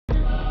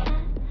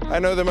I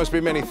know there must be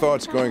many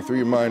thoughts going through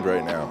your mind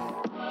right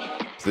now.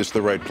 Is this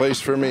the right place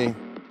for me?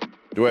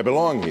 Do I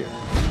belong here?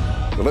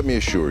 But let me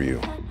assure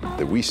you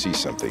that we see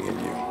something in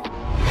you.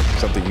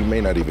 Something you may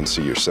not even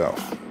see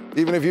yourself,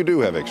 even if you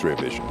do have X-ray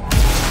vision.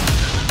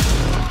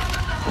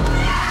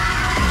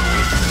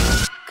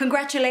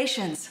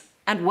 Congratulations,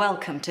 and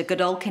welcome to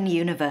Godolkin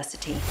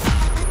University.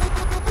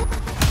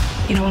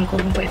 You know when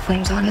Golden Boy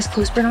flames on, his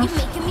clothes burn off?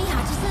 You're making me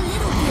hot just a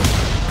little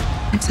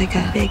bit. It's like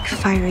a big,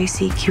 fiery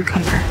sea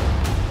cucumber.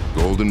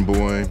 Golden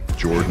Boy,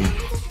 Jordan,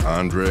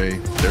 Andre,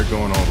 they're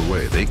going all the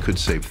way. They could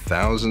save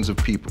thousands of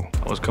people.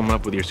 I was coming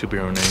up with your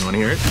superhero name. Want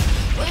to hear it?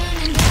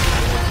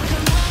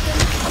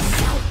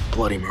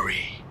 Bloody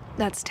Marie.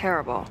 That's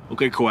terrible.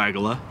 Okay,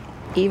 Coagula.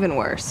 Even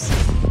worse.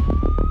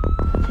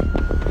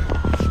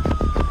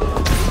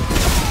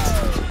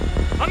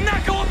 I'm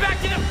not going back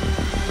to the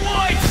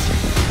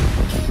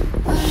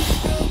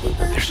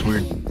woods! There's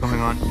weird going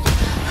on.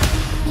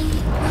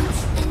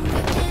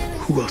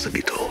 Who else have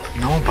you told?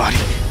 Nobody.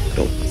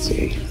 Don't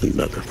say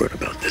another word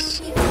about this.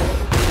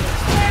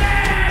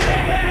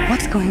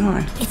 What's going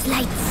on? It's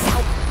lights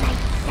out,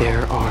 lights.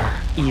 There are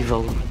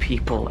evil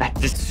people at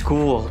this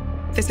school.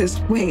 This is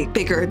way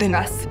bigger than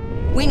us.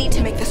 We need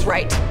to make this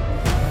right.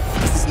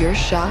 This is your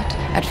shot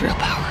at real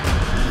power.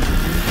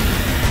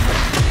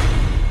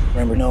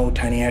 Remember, no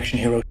tiny action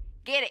hero.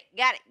 Get it,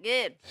 got it,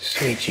 good.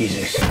 Sweet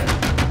Jesus.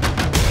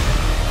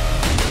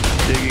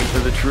 Digging for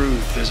the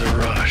truth is a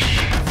rush.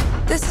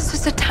 This is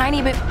just a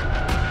tiny bit,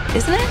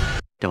 isn't it?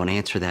 Don't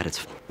answer that,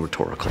 it's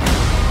rhetorical.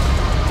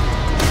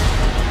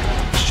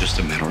 It's just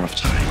a matter of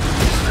time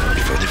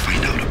before they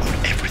find out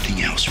about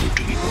everything else we're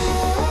doing.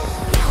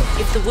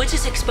 If the woods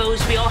is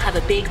exposed, we all have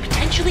a big,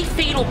 potentially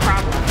fatal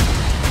problem.